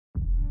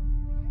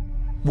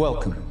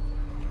Welcome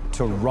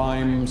to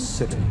Ryme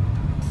City,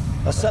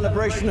 a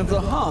celebration of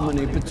the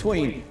harmony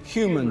between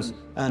humans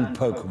and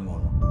Pokemon.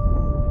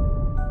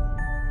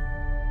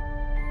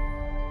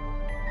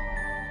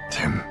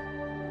 Tim,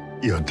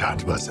 your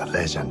dad was a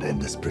legend in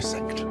this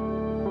precinct.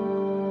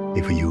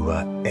 If you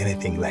were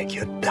anything like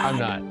your dad... I'm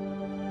not.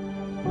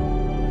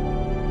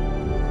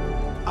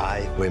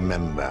 I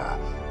remember.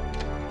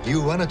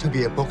 You wanted to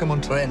be a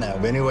Pokemon trainer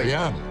when you were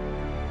young.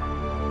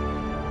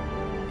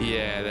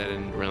 Yeah, that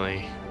didn't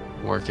really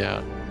work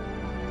out.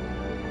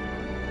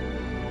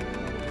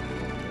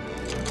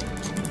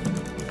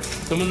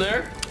 Someone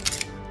there?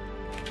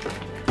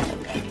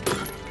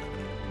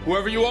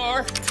 Whoever you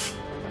are,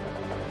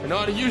 I know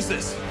how to use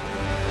this.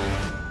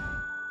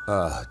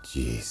 Oh,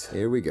 jeez.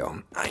 Here we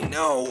go. I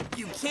know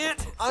you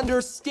can't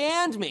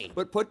understand me,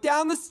 but put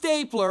down the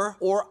stapler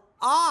or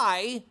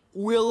I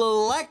will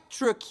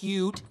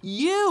electrocute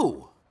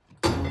you.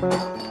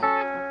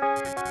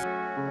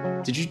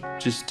 Did you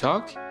just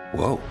talk?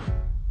 Whoa.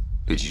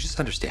 Did you just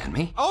understand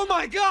me? Oh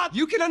my God,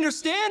 you can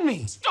understand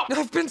me. Stop.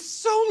 I've been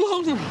so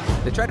lonely.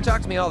 They try to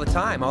talk to me all the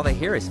time. All they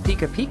hear is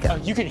Pika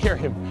Pika. You can hear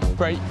him,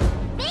 right?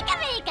 Pika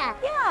Pika!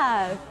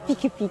 Yeah,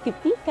 Pika Pika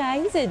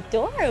Pika, he's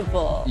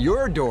adorable.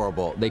 You're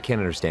adorable. They can't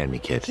understand me,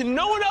 kid. Can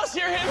no one else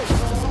hear him?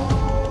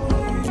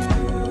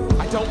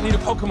 I don't need a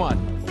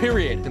Pokemon,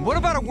 period. And what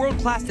about a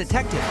world-class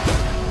detective?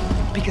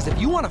 Because if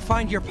you want to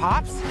find your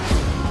pops,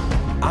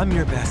 I'm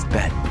your best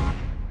bet.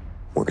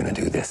 We're gonna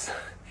do this.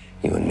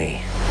 You and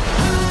me.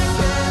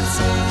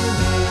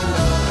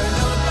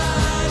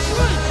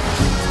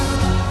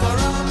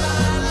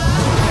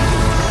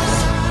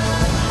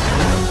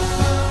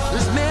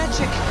 There's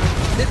magic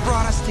that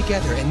brought us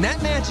together, and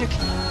that magic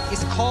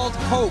is called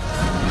hope.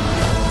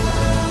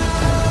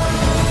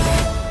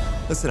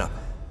 Listen up.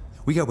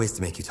 We got ways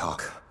to make you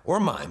talk. Or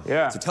mime.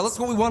 Yeah. So tell us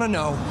what we want to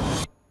know.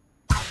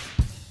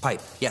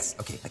 Pipe. Yes,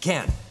 okay, I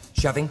can.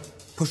 Shoving,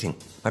 pushing.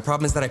 My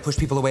problem is that I push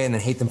people away and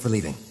then hate them for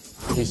leaving.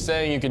 He's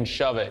saying you can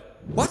shove it.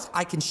 What?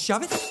 I can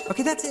shove it?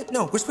 Okay, that's it.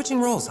 No, we're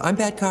switching roles. I'm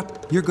bad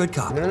cop. You're good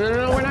cop.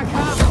 No, we're not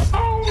cops.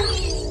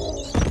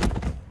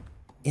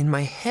 In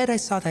my head, I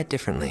saw that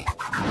differently.